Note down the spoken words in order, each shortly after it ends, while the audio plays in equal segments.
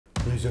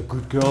He's a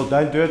good girl.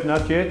 Don't do it,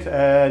 not yet.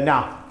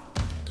 Now.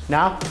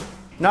 Now.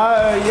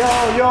 No,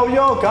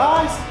 yo,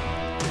 guys.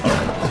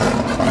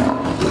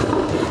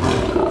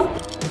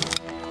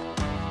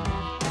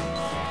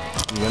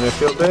 You're gonna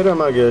feel better,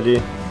 my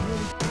girlie.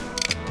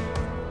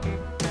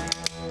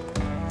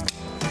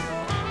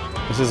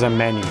 This is a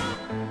manicure.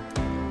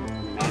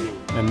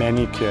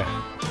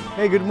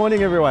 Hey, good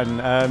morning,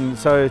 everyone.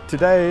 So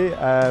today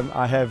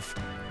I have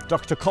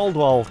Dr.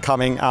 Caldwell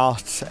coming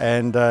out,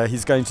 and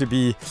he's going to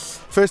be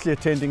firstly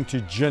attending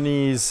to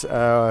Ginny's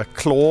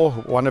claw.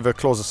 One of her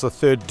claws, it's the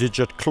 3rd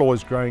digit claw,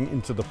 is growing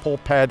into the paw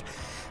pad.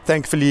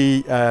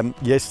 Thankfully,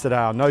 yesterday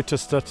I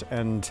noticed it,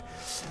 and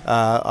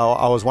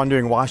I was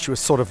wondering why she was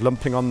sort of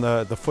limping on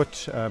the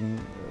foot.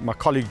 My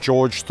colleague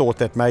George thought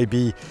that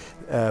maybe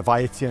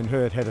Vaieti and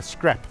her had a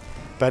scrap,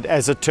 but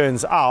as it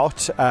turns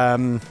out,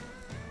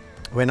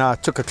 when I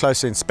took a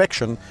closer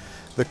inspection,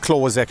 the claw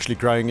was actually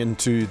growing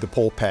into the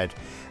paw pad.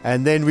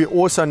 And then we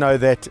also know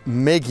that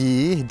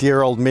Meggie,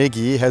 dear old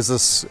Meggie, has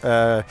this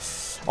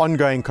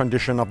ongoing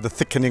condition of the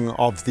thickening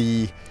of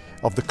the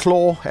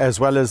claw, as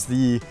well as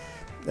the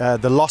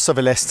loss of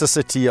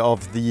elasticity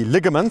of the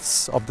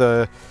ligaments, of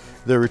the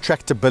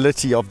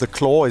retractability of the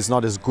claw is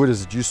not as good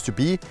as it used to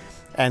be,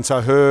 and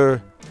so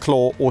her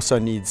claw also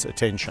needs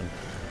attention.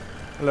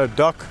 Hello,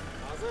 Doc.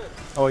 How's it?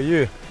 How are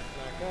you?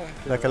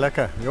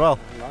 Lekker. You well?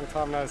 Long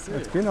time no see.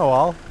 It's been a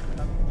while.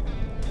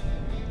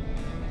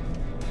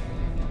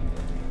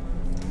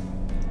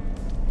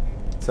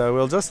 So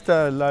we'll just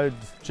load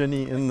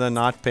Ginny in the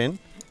night pen,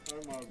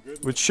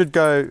 which should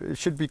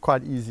be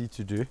quite easy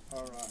to do.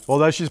 All right.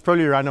 Although she's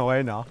probably run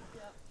away now.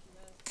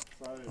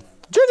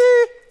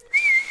 Ginny!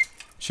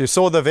 She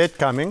saw the vet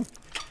coming.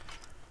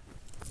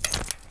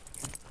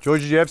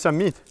 George, do you have some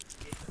meat?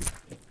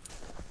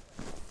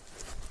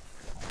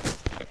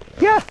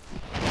 Yeah.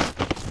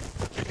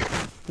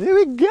 There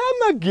we go,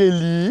 my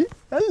girlie.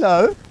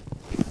 Hello.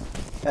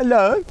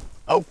 Hello.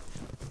 Oh.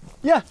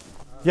 Yeah.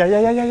 Yeah.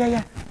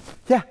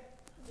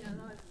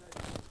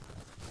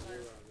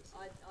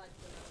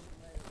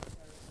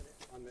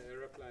 On the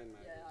aeroplane,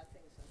 maybe? Yeah, I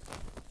think so.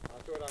 I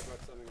thought I got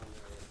something on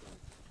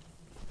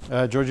the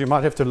aeroplane. George, you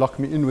might have to lock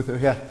me in with her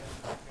here.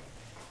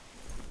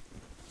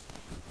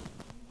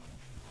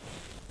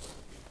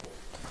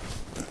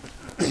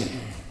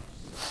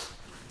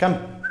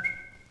 Come.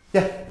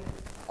 Yeah.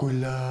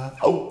 Gula.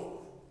 Oh.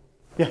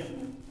 Yeah.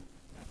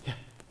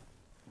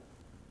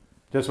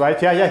 Just wait.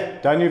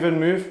 Yeah. Don't even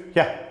move.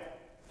 Yeah.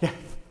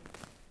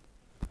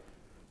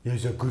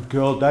 He's a good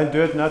girl. Don't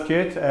do it, not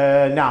yet.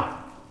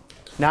 Now.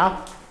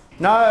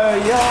 No,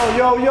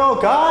 yo,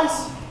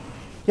 guys.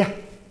 Yeah.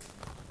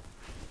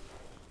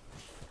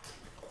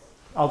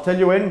 I'll tell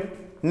you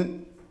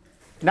when.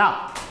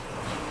 Now.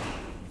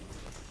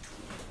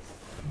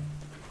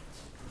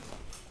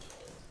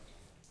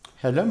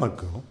 Hello, my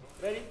girl.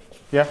 Ready?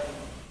 Yeah.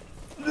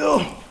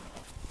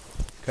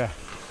 Okay.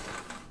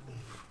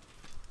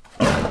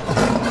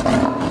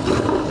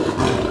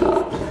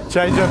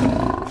 Change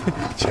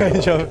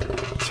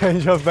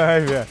of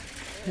behavior.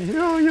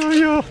 Yo. Yep,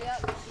 she's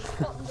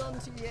cottoned on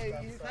to you.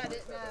 You've had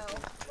it now.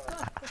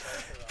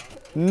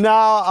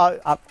 No,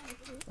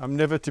 I'm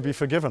never to be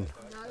forgiven.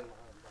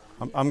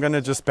 No. I'm going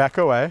to just back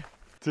away.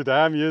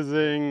 Today I'm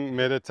using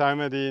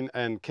medetomidine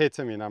and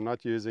ketamine. I'm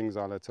not using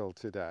xylitol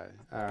today.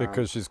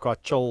 Because she's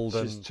quite chilled.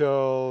 She's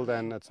chilled,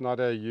 and it's not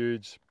a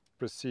huge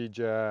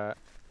procedure.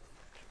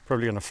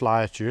 Probably going to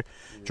fly at you.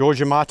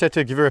 George, you might have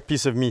to give her a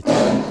piece of meat.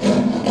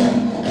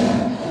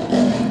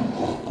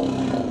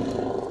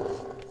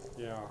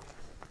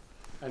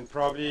 And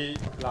probably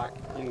like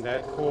in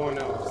that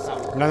corner or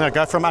something. No,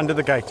 go from under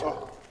the gate.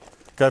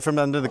 Go from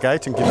under the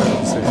gate and give her a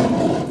piece of meat.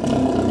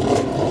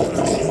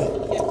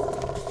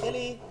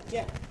 Gilly,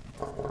 yeah.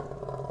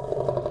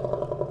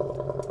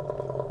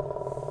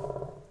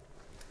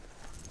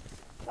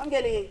 Come,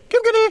 Gilly.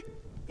 Come, Gilly.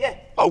 Yeah.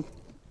 Oh.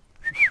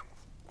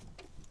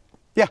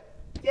 Yeah.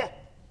 Yeah.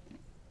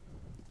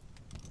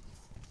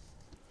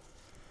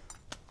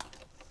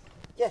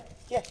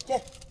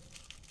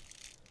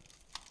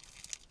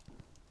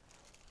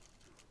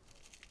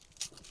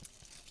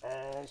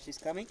 She's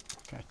coming.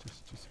 Okay,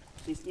 just.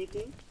 She's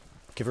eating.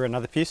 Give her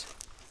another piece.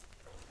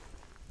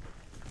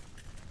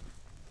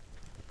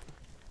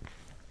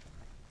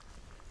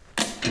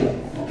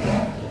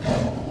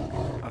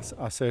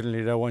 I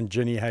certainly don't want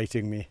Ginny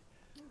hating me.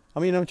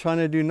 I mean, I'm trying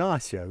to do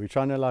nice here. We're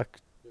trying to like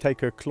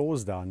take her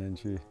claws down, and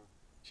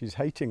she's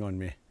hating on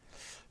me.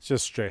 It's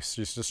just stress.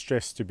 She's just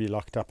stressed to be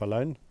locked up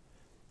alone.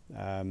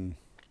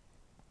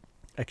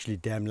 Actually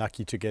damn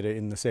lucky to get her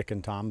in the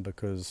second time,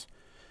 because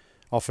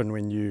often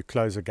when you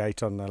close a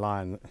gate on the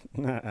lion,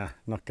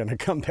 not going to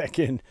come back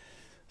in.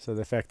 So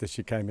the fact that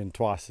she came in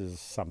twice is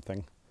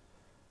something.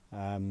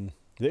 The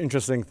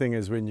interesting thing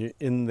is when you're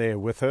in there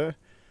with her,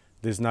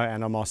 there's no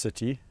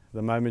animosity.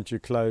 The moment you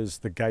close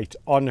the gate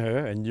on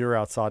her and you're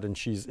outside and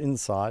she's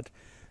inside,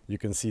 you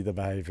can see the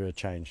behavior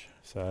change.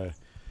 So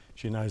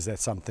she knows that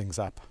something's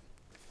up.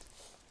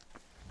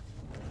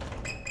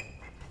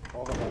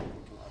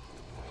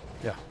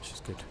 Yeah, she's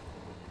good.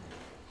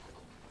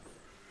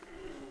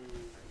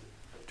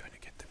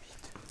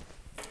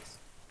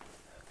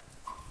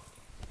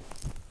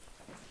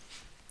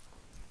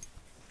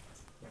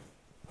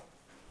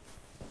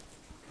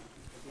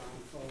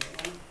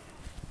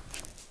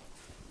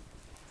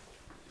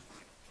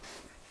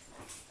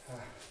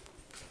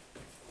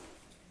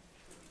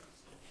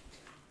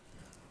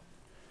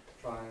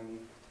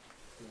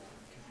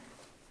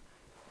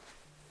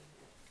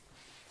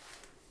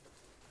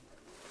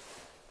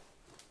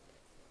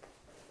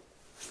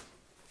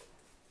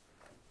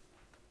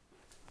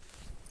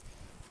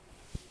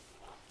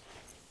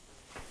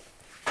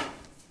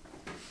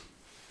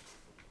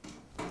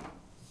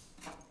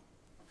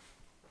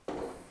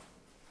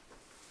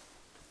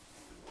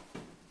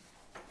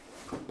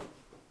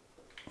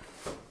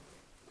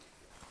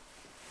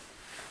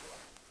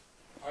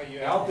 Are you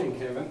helping,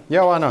 Kevin?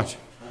 Yeah, why not?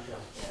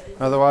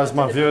 Otherwise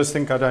my viewers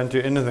think I don't do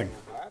anything.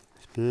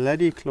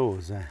 Bloody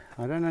claws, eh?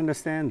 I don't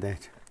understand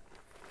that.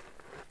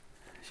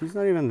 She's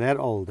not even that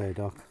old, eh,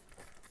 Doc?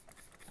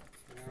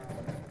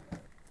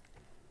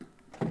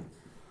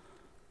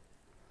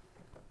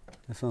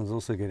 This one's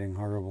also getting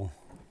horrible.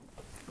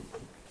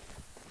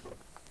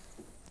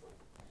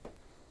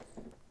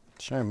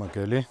 Shame, my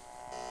girlie.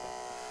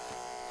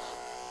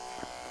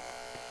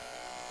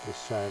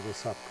 Just shave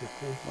this up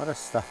quickly. What a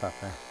stuff up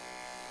there.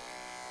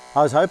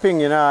 I was hoping,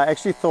 you know, I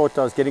actually thought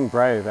I was getting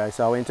brave, eh?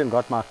 So I went and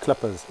got my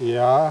clippers.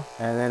 Yeah.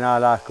 And then I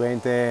like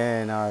went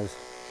there and I was...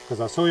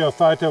 Because I saw your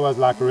photo was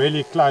like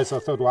really close. I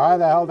thought, why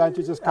the hell don't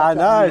you just cut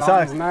I know,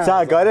 so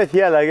I got it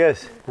here like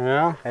this.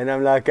 Yeah. And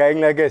I'm like going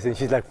like this and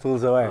she's like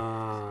pulls away.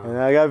 And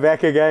I go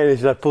back again and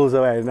she like pulls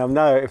away. And I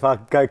know if I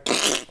go,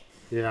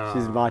 yeah, she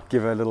might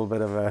give her a little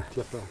bit of a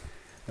clipper.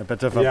 A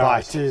bit of a yeah,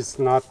 bite. She's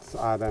not,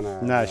 I don't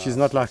know. No, she's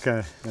not like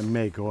a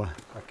Meg or...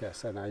 Okay,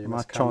 so now you might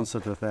must chance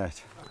it with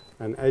that.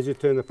 And as you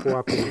turn the paw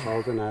up, you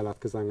hold the nail up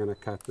because I'm going to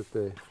cut it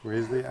there.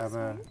 Where's the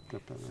other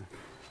clipper there?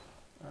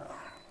 Oh,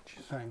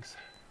 thanks.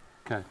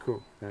 Okay,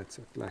 cool. That's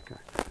it. Like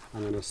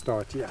I'm going to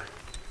start here.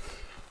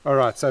 All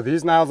right, so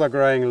these nails are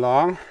growing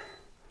long.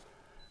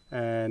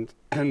 And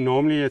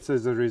normally it's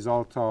as a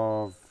result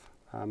of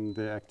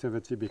the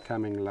activity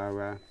becoming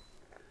lower.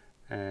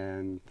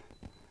 And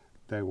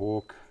they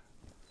walk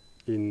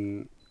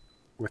in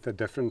with a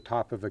different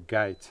type of a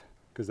gait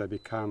because they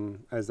become,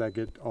 as they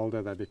get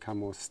older, they become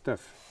more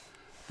stiff.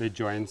 Their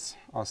joints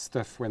are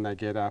stiff when they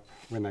get up,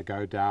 when they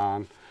go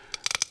down.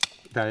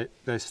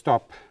 They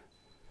stop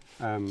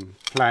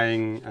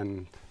playing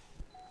and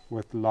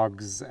with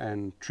logs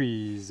and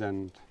trees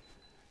and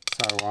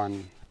so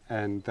on.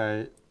 And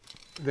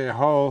their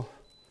whole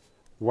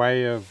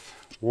way of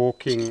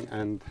walking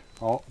and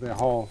their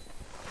whole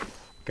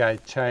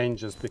gait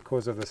changes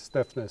because of the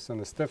stiffness. And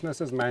the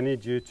stiffness is mainly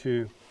due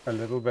to a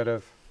little bit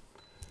of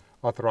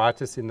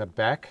arthritis in the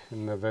back,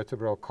 in the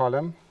vertebral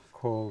column,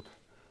 called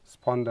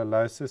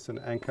spondylosis and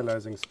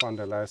ankylosing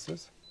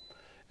spondylosis.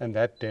 And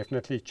that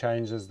definitely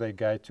changes their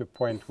gait to a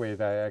point where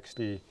they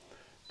actually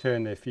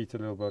turn their feet a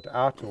little bit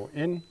out or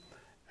in.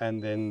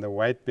 And then the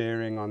weight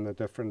bearing on the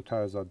different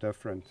toes are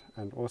different.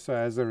 And also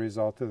as a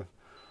result of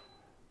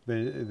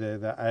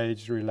the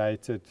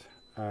age-related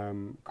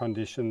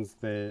conditions,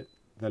 the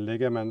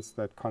ligaments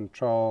that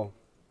control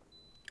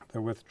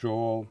the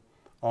withdrawal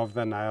of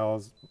the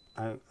nails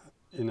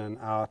in and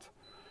out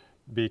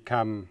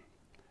become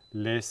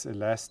less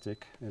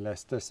elastic.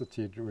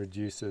 Elasticity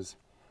reduces,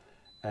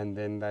 and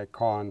then they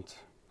can't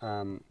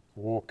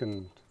walk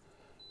and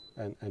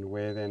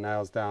wear their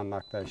nails down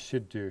like they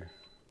should do.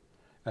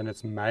 And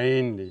it's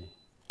mainly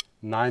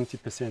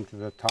 90% of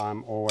the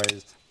time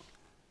always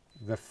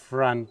the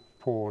front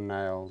paw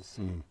nails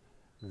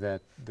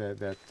that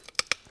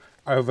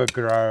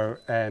overgrow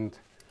and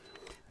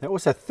they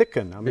also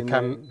thicken. I mean,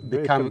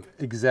 become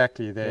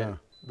exactly there. Yeah.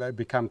 They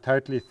become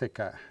totally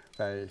thicker.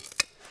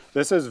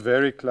 This is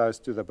very close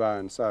to the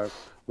bone. So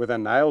with a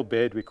nail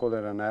bed, we call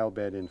it a nail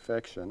bed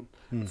infection.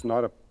 It's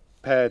not a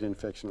pad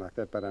infection like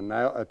that, but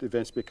it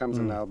eventually becomes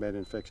a nail bed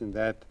infection.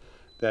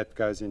 That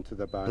goes into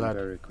the bone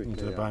very quickly.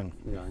 Into the bone.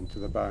 Yeah, into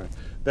the bone.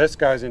 This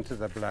goes into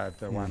the blood,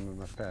 the one with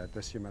the pad.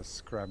 This you must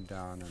scrub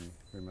down and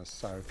we must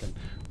soak. And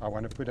I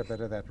want to put a bit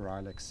of that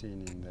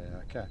Rilexine in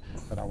there, okay?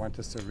 But I want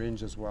a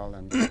syringe as well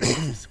and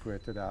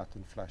squirt it out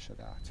and flush it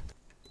out.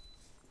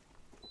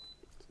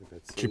 So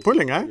she's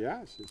pulling, eh?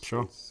 Yeah,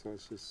 sure. So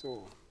she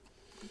saw.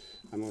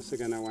 I'm also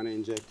going to want to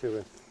inject her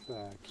with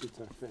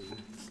ketofen.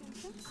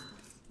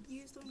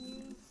 Used on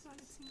you,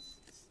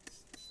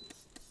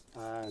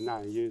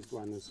 no, used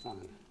one is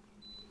fine.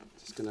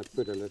 Just going to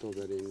put a little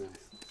bit in there.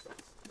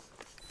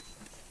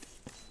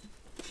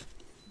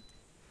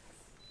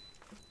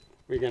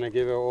 We're going to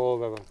give her all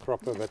the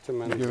proper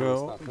vitamins give and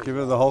stuff. Give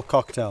her the whole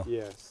cocktail.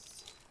 Yes.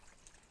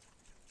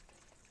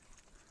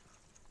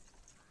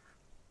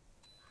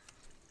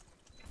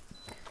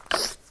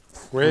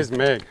 Where's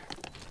Meg?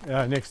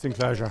 Next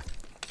enclosure.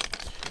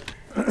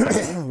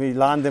 We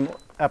lined them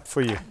up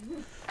for you,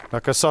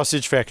 like a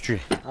sausage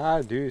factory.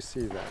 I do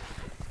see that.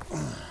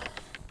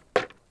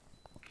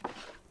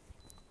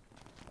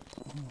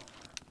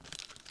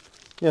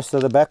 Yes, so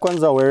the back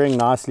ones are wearing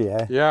nicely,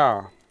 eh?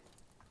 Yeah.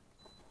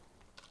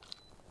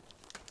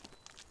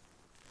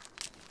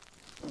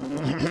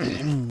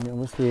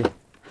 Obviously.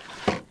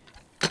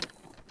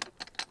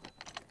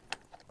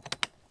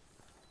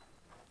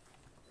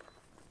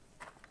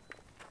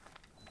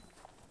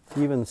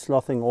 Even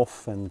sloughing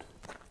off and...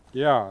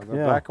 Yeah, the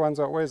black ones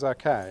are always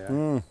okay.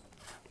 Eh?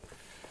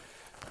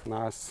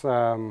 Nice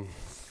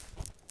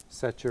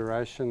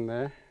saturation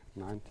there,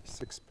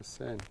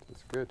 96%,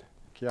 that's good.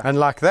 Yeah. And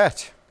like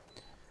that.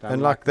 Done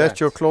and like that,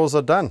 your claws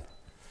are done.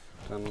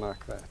 Done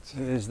like that.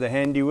 There's the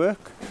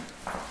handiwork.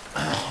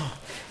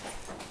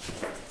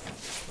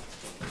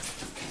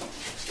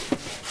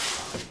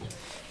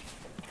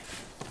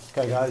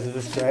 Okay guys, you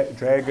just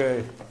drag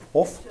her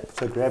off.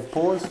 So grab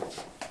paws.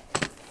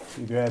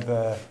 You grab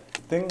a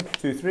thing,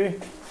 2, 3.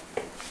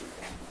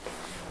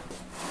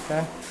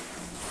 Okay.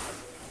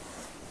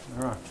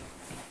 All right.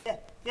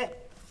 Yeah.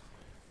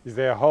 Is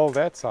there a hole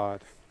that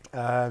side?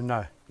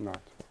 No.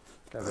 Not.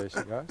 Okay, there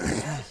she goes.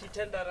 She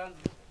turned around.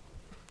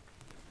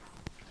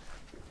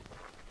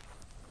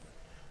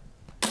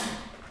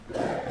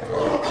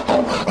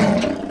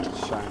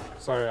 Shame.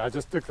 Sorry, I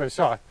just took the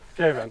shot.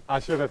 Kevin,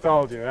 I should have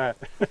told you that.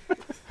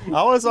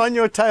 I was on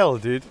your tail,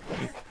 dude.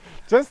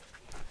 Just,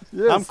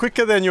 yes. I'm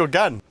quicker than your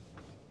gun.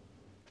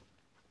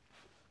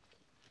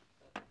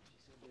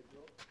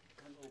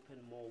 Can't open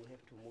more. We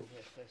have to move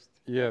her first.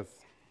 Yes.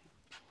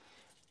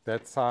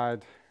 That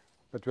side.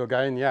 But we'll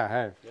go in, yeah,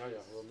 hey. Yeah,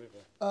 we'll move her.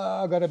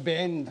 Oh, I got a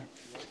bend.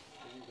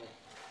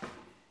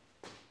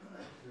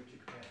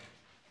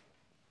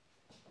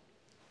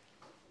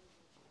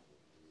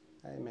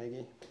 Hey,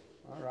 Maggie.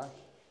 All right.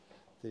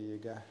 There you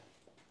go.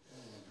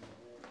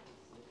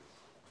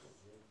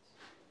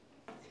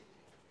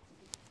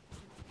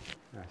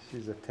 Ah,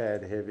 she's a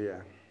tad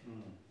heavier.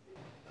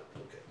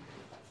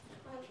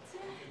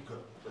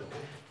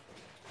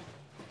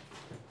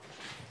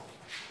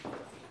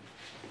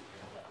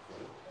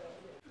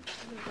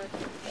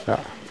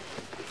 Yeah.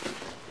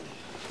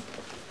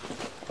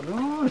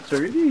 Oh, it's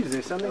already. Is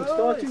there something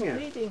starting it's here?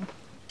 bleeding.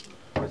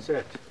 What's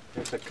that?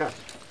 That's a cut.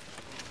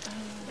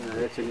 No,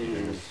 that's an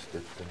injury.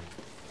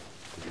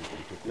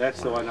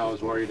 That's the one I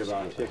was worried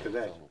about. Check of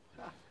that.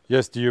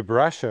 Yes, do you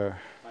brush her?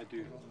 I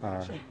do.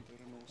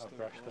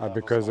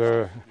 Because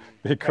her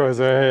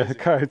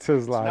coat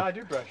is No, I like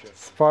do brush it.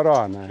 spot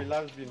on. She Eh?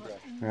 loves being brushed.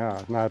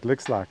 Yeah, no, it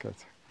looks like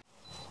it.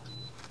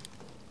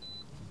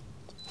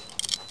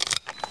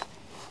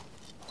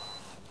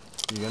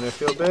 You're gonna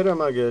feel better,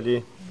 my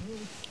girlie.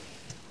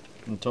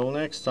 Until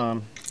next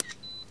time.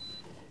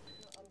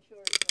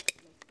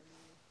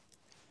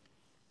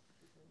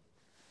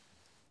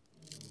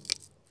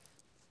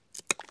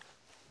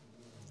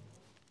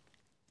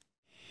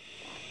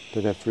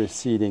 Bit of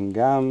receding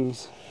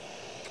gums.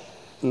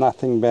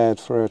 Nothing bad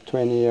for a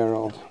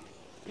 20-year-old.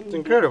 It's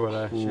incredible,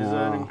 eh? She's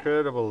Yeah. an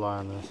incredible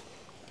lioness.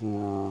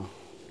 Yeah.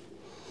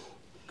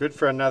 Good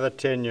for another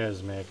 10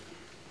 years, Meg.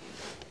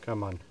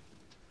 Come on.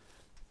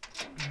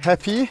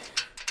 Happy.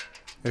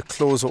 Her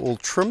claws are all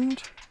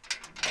trimmed.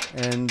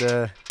 And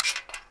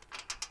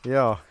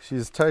yeah,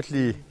 she's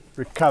totally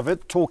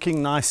recovered,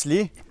 talking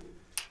nicely.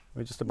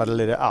 We're just about to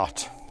let her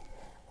out.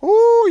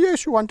 Oh,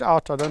 yes, you want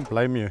out. I don't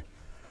blame you.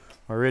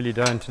 I really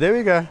don't. There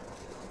we go.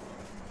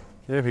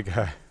 There we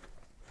go.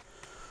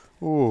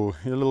 Oh,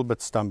 you're a little bit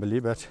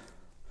stumbly, but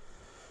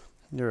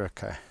you're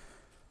okay.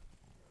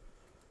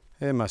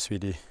 Hey, my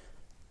sweetie.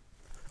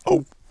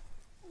 Oh!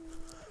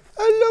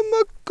 Hello,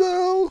 my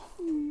girl.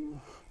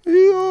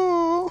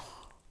 Yeah.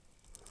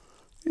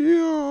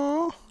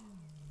 Yeah.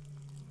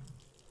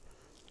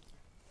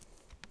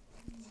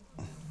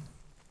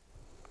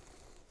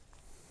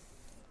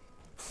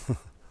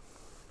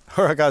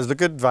 Alright, guys,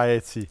 look at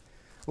Vaetsi.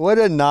 What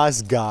a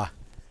nice guy.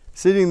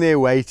 Sitting there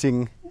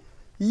waiting.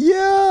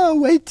 Yeah,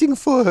 waiting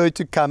for her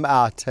to come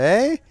out,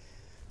 eh?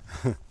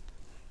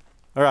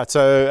 Alright,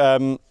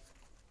 so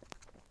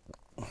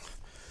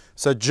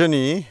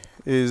Ginny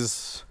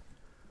is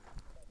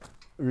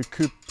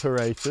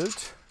recuperated,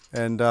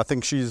 and I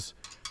think she's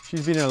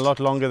been in a lot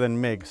longer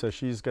than Meg, so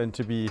she's going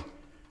to be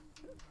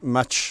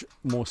much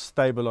more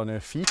stable on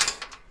her feet,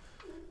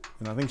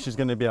 and I think she's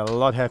going to be a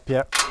lot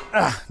happier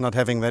not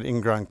having that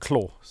ingrown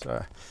claw.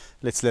 So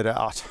let's let her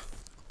out.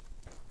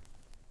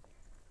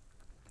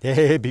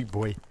 Yeah, big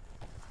boy.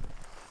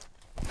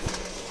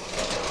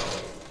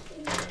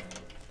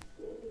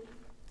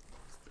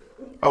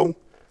 Oh.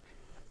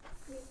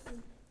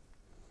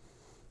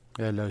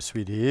 Hello,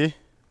 sweetie.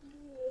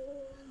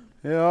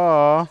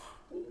 Yeah.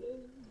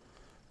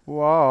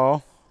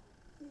 Wow.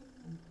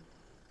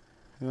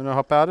 You wanna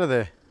hop out of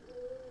there?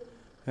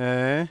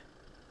 Eh?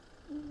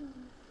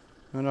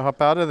 You wanna hop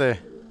out of there?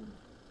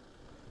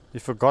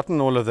 You've forgotten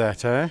all of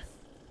that, eh?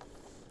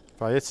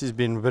 Vaetsi's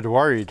been a bit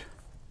worried.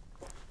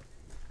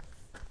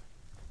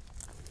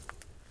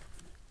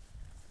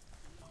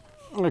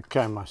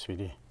 Okay, my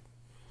sweetie.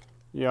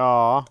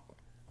 Yeah,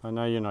 I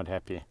know you're not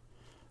happy,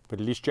 but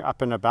at least you're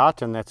up and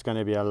about, and that's going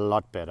to be a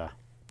lot better.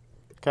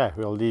 Okay,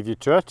 we'll leave you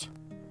to it.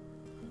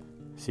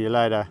 See you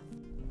later.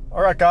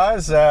 Alright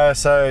guys,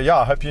 so yeah,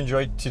 I hope you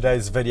enjoyed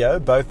today's video.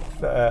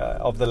 Both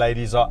of the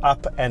ladies are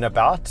up and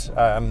about.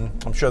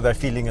 I'm sure they're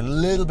feeling a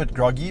little bit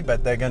groggy,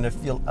 but they're going to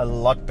feel a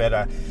lot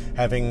better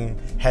having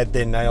had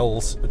their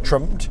nails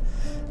trimmed.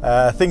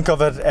 Think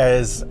of it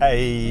as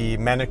a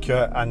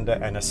manicure under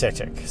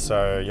anesthetic.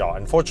 So yeah,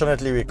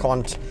 unfortunately we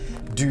can't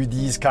do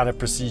these kind of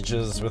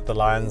procedures with the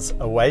lions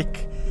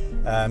awake.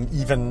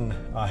 Even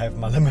I have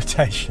my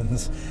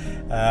limitations.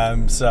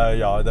 So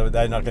yeah,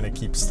 they're not going to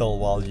keep still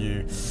while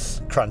you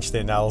crunch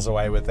their nails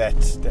away with that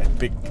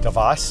big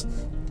device.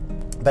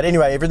 But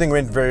anyway, everything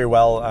went very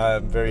well.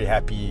 I'm very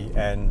happy.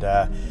 And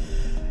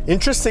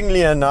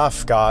interestingly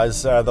enough,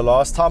 guys, the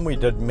last time we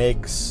did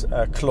Meg's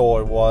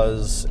claw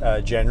was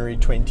January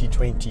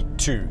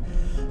 2022.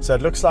 So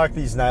it looks like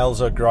these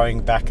nails are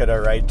growing back at a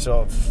rate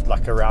of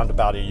like around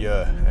about a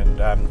year. And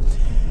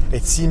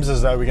it seems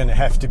as though we're going to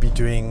have to be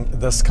doing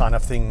this kind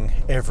of thing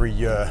every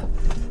year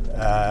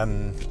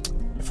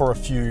for a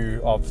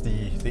few of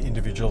the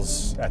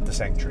individuals at the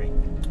sanctuary.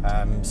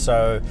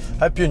 So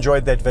hope you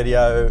enjoyed that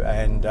video,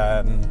 and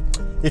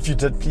if you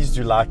did, please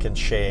do like and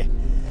share.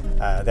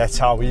 That's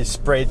how we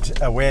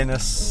spread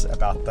awareness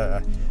about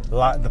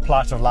the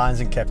plight of lions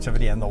in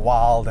captivity and the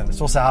wild, and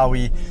it's also how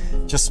we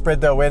just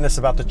spread the awareness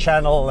about the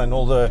channel and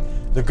all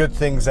the good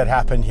things that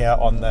happen here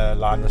on the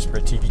Lion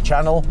Whisperer TV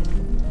channel.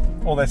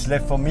 All that's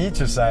left for me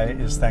to say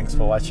is thanks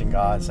for watching,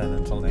 guys, and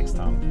until next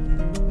time,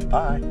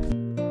 bye.